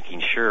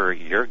making sure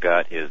your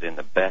gut is in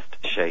the best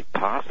shape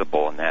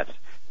possible, and that's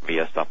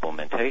via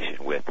supplementation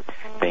with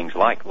things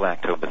like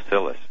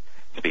lactobacillus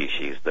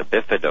species, the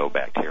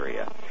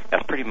bifidobacteria.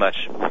 That's pretty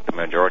much what the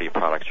majority of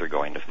products you're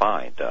going to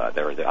find. I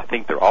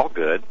think they're all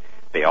good.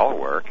 They all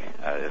work.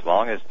 As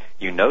long as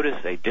you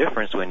notice a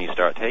difference when you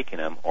start taking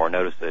them, or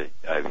notice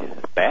a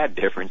bad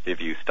difference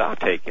if you stop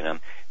taking them,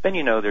 then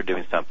you know they're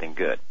doing something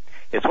good.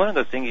 It's one of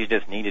those things you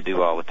just need to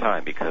do all the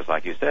time because,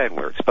 like you said,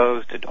 we're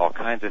exposed to all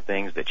kinds of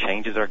things that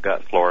changes our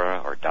gut flora,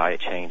 our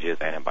diet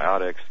changes,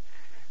 antibiotics,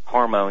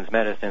 hormones,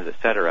 medicines,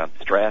 etc.,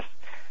 stress.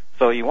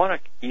 So you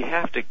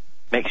have to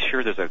make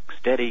sure there's a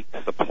steady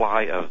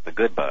supply of the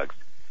good bugs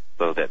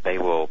so that they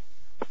will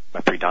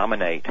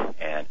predominate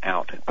and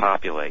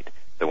outpopulate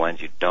the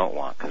ones you don't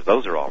want, because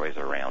those are always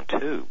around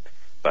too.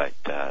 But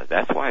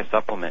that's why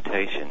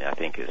supplementation, I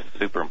think, is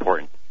super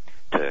important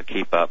to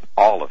keep up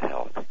all of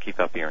health, keep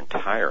up your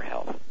entire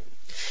health.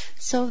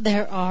 So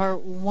there are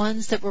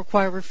ones that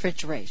require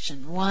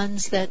refrigeration,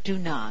 ones that do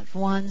not,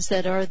 ones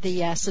that are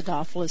the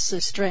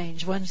acidophilus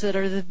strains, ones that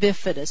are the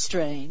bifida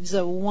strains,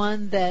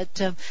 one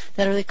that are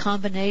the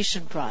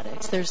combination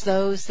products. There's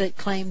those that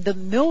claim the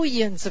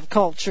millions of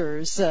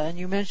cultures, and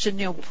you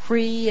mentioned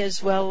pre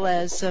as well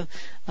as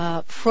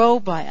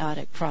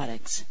probiotic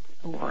products.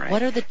 Right.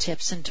 What are the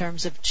tips in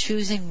terms of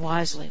choosing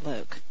wisely,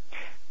 Luke?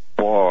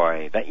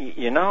 Boy,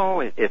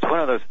 it's one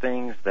of those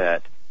things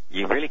that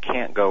you really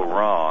can't go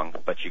wrong,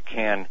 but you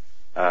can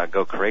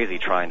go crazy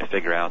trying to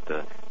figure out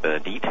the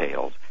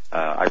details.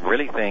 I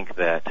really think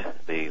that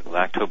the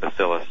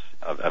lactobacillus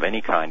of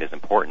any kind is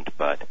important,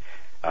 but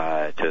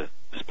to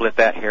split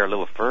that hair a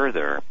little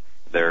further,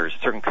 there's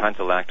certain kinds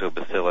of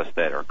lactobacillus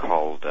that are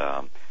called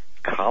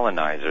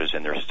colonizers,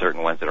 and there's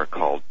certain ones that are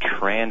called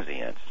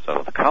transients.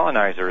 So the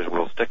colonizers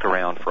will stick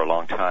around for a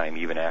long time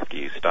even after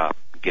you stop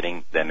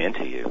getting them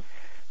into you.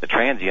 The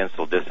transients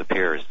will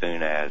disappear as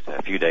soon as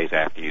a few days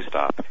after you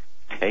stop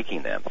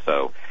taking them.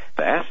 So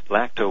the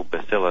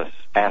lactobacillus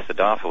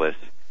acidophilus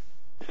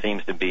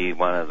seems to be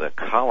one of the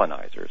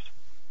colonizers,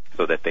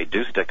 so that they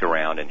do stick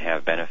around and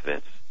have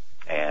benefits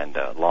and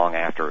long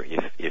after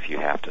if you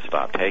have to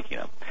stop taking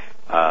them.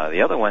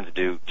 The other ones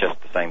do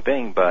just the same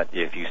thing, but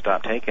if you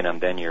stop taking them,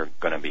 then you're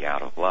going to be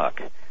out of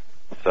luck.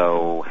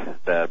 So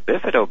the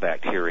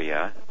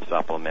bifidobacteria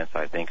supplements,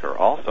 I think, are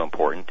also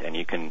important, and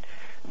you can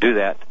do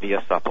that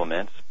via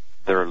supplements.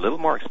 They're a little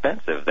more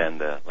expensive than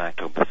the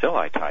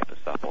lactobacilli type of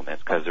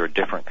supplements because they're a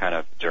different kind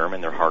of germ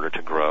and they're harder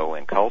to grow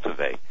and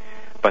cultivate.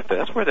 But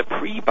that's where the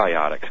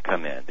prebiotics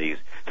come in, these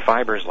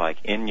fibers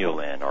like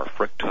inulin or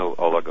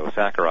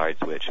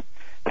fructooligosaccharides, which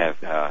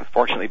have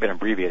fortunately been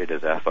abbreviated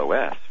as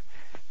FOS.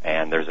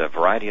 And there's a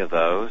variety of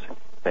those.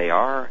 They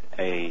are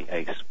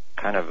a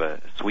kind of a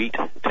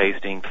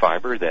sweet-tasting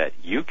fiber that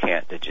you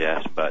can't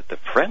digest, but the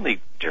friendly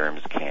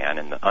germs can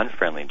and the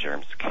unfriendly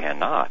germs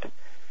cannot.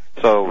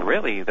 So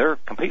really, they're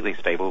completely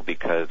stable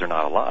because they're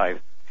not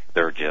alive.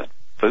 They're just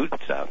food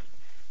stuff.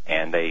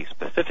 And they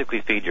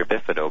specifically feed your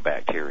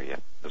bifidobacteria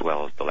as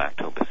well as the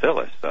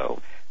lactobacillus.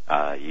 So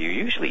you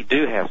usually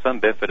do have some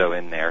bifido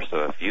in there,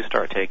 so if you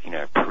start taking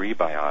a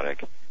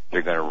prebiotic,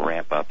 you're going to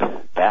ramp up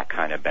that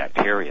kind of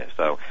bacteria.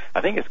 So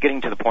I think it's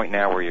getting to the point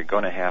now where you're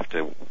going to have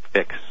to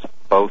fix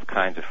both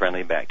kinds of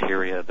friendly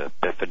bacteria, the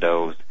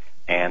bifidos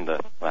and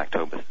the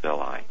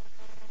lactobacilli.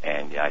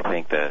 And I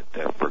think that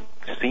we're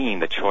seeing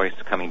the choice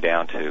coming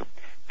down to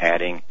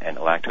adding an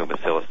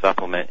lactobacillus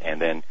supplement, and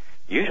then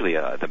usually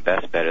the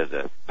best bet is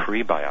a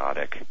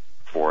prebiotic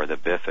for the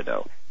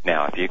bifido.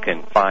 Now, if you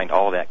can find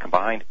all that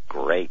combined,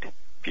 great.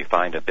 If you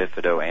find a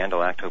bifido and a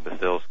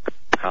lactobacillus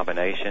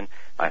combination,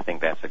 I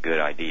think that's a good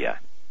idea.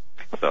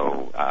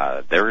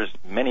 So there's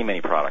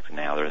many products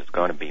now. There's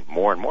going to be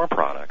more and more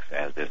products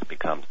as this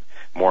becomes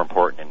more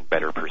important and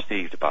better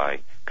perceived by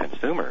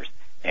consumers.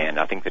 And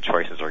I think the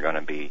choices are going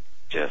to be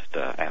just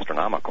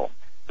astronomical.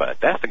 But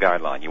that's the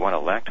guideline. You want a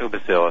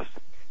lactobacillus,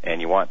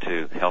 and you want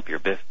to help your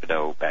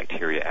bifido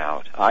bacteria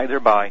out, either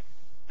by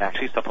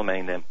actually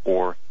supplementing them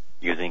or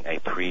using a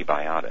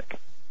prebiotic.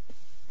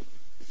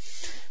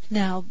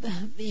 Now,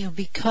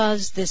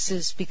 because this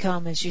has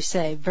become, as you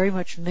say, very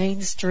much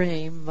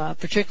mainstream,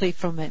 particularly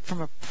from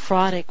a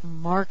product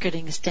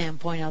marketing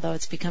standpoint, although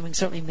it's becoming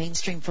certainly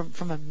mainstream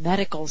from a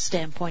medical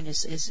standpoint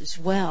as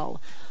well.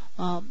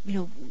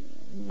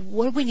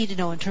 What do we need to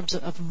know in terms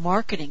of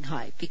marketing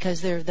hype? Because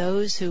there are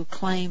those who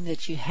claim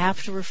that you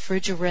have to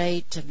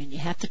refrigerate. I mean, you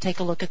have to take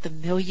a look at the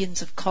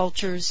millions of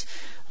cultures.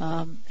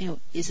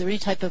 Is there any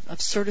type of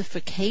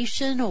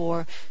certification,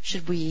 or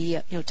should we,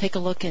 take a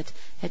look at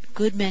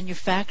good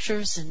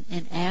manufacturers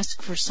and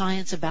ask for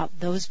science about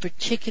those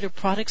particular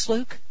products,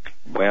 Luke?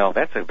 Well,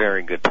 that's a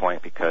very good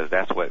point, because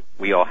that's what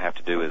we all have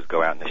to do is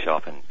go out on the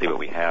shelf and see what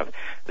we have.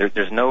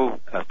 There's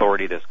no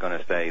authority that's going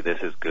to say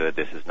this is good,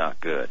 this is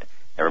not good.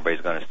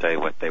 Everybody's going to say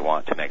what they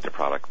want to make their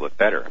product look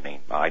better. I mean,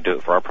 I do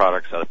it for our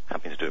products, other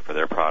companies do it for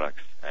their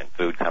products, and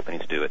food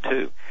companies do it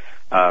too.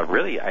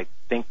 Really, I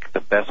think the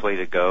best way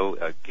to go,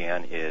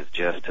 again, is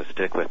just to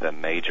stick with a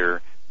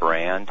major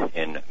brand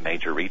in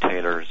major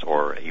retailers,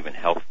 or even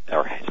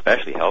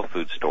especially health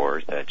food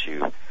stores that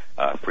you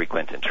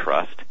frequent and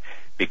trust,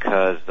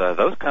 because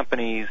those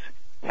companies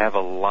have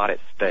a lot at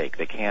stake.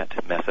 They can't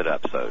mess it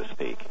up, so to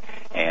speak.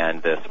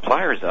 And the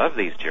suppliers of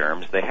these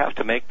germs, they have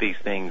to make these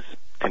things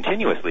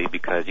continuously,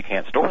 because you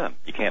can't store them.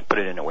 You can't put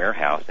it in a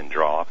warehouse and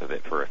draw off of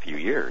it for a few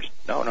years.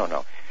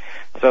 No.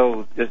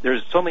 So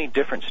there's so many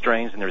different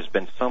strains, and there's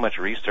been so much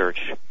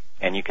research,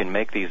 and you can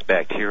make these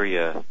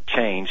bacteria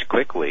change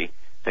quickly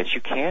that you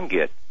can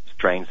get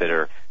strains that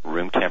are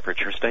room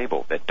temperature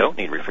stable, that don't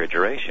need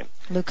refrigeration.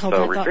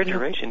 So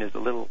refrigeration is a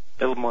little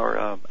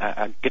more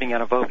getting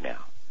out of vogue now.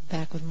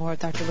 Back with more of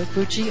Dr. Luke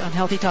Bucci on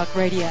Healthy Talk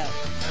Radio.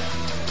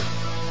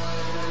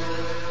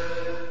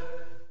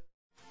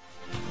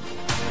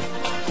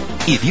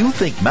 If you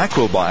think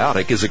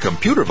macrobiotic is a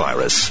computer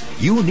virus,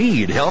 you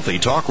need Healthy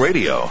Talk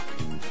Radio.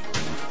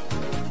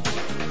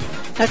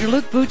 Dr.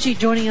 Luke Bucci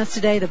joining us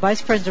today, the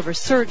Vice President of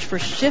Research for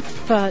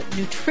Schiff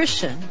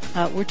Nutrition.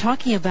 We're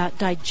talking about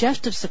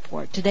digestive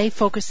support, today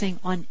focusing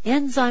on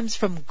enzymes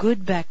from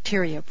good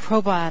bacteria,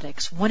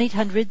 probiotics,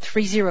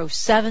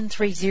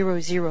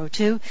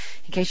 1-800-307-3002, in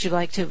case you'd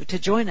like to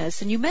join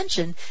us. And you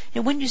mentioned,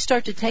 when you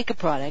start to take a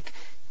product,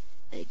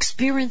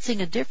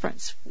 experiencing a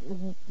difference.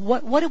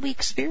 What do we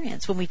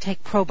experience when we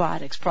take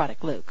probiotics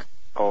product, Luke?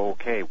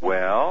 Okay,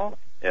 well,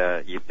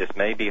 this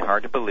may be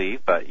hard to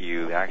believe, but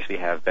you actually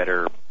have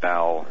better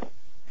bowel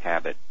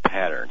habit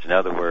patterns. In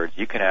other words,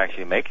 you can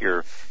actually make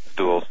your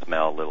stool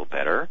smell a little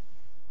better,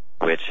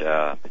 which,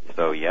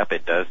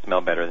 it does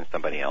smell better than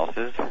somebody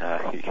else's.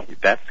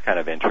 That's kind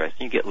of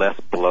interesting. You get less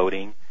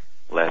bloating,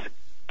 less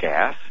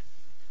gas.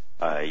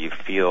 You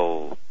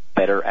feel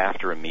better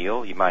after a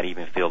meal. You might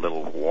even feel a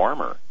little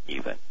warmer,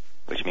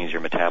 which means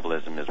your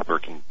metabolism is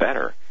working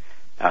better.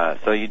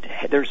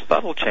 There's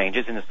subtle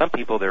changes, and in some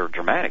people there are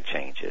dramatic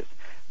changes.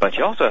 But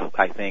you also,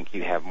 I think,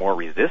 you have more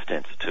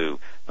resistance to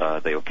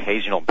the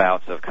occasional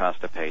bouts of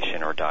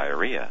constipation or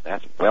diarrhea.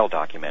 That's well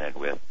documented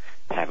with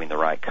having the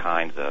right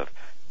kinds of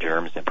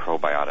germs and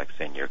probiotics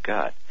in your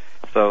gut.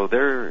 So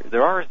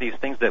there are these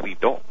things that we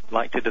don't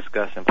like to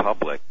discuss in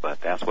public,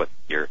 but that's what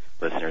your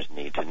listeners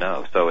need to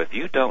know. So if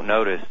you don't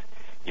notice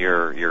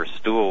your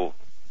stool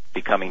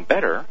becoming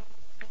better,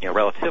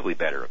 relatively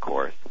better, of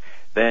course,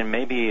 then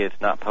maybe it's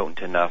not potent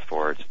enough,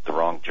 or it's the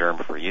wrong germ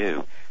for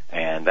you.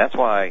 And that's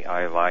why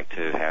I like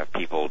to have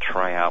people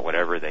try out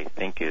whatever they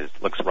think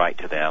looks right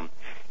to them.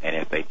 And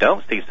if they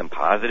don't see some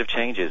positive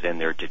changes in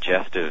their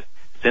digestive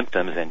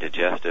symptoms and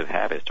digestive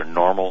habits, or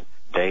normal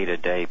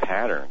day-to-day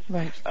patterns,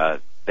 right,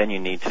 then you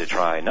need to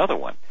try another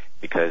one,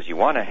 because you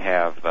want to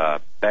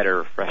have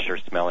better,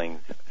 fresher-smelling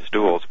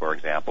stools, for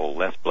example,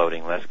 less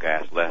bloating, less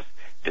gas, less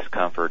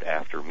discomfort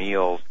after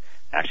meals,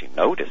 actually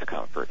no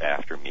discomfort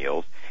after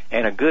meals,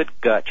 and a good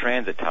gut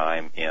transit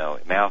time,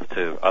 mouth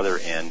to other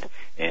end,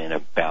 in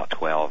about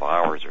 12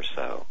 hours or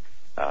so.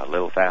 A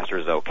little faster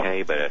is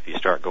okay, but if you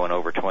start going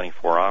over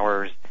 24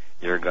 hours,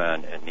 you're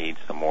going to need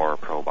some more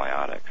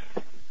probiotics.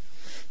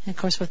 And of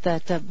course, with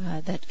that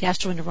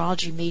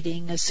gastroenterology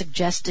meeting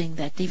suggesting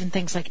that even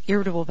things like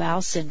irritable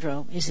bowel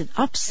syndrome is an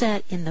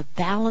upset in the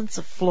balance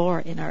of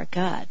flora in our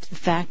gut. The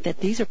fact that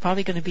these are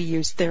probably going to be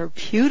used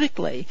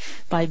therapeutically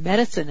by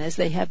medicine as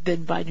they have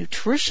been by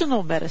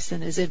nutritional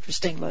medicine is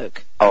interesting,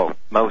 Luke. Oh,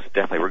 most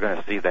definitely. We're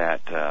going to see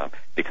that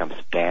become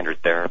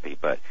standard therapy.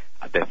 But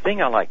the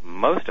thing I like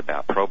most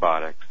about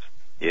probiotics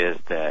is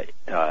that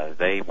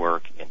they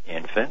work in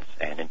infants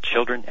and in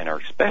children, and are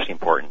especially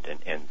important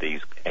in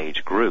these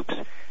age groups,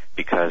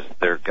 because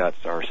their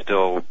guts are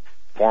still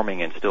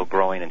forming and still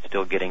growing and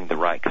still getting the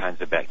right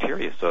kinds of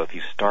bacteria. So if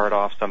you start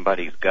off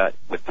somebody's gut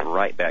with the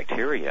right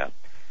bacteria,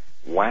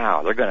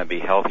 wow, they're going to be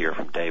healthier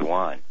from day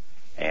one.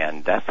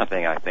 And that's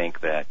something I think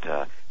that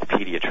the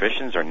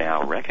pediatricians are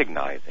now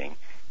recognizing,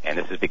 and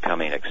this is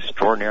becoming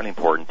extraordinarily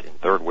important in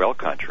third world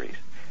countries.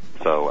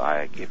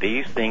 So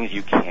these things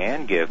you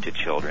can give to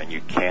children.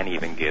 You can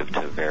even give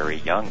to very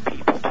young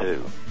people,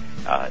 too.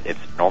 It's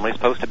normally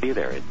supposed to be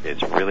there.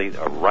 It's really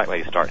a right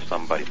way to start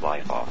somebody's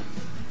life off.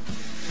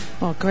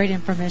 Well, great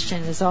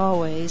information as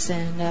always,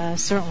 and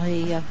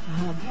certainly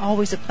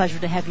always a pleasure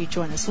to have you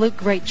join us. Luke,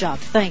 great job.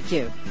 Thank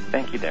you.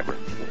 Thank you, Deborah.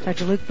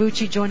 Dr. Luke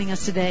Bucci joining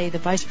us today, the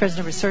Vice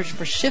President of Research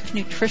for Shift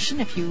Nutrition.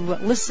 If you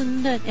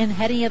listened and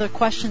had any other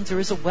questions, there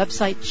is a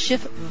website,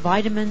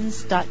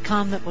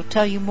 shiftvitamins.com, that will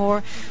tell you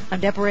more. I'm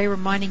Deborah,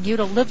 reminding you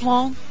to live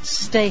long,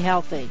 stay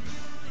healthy.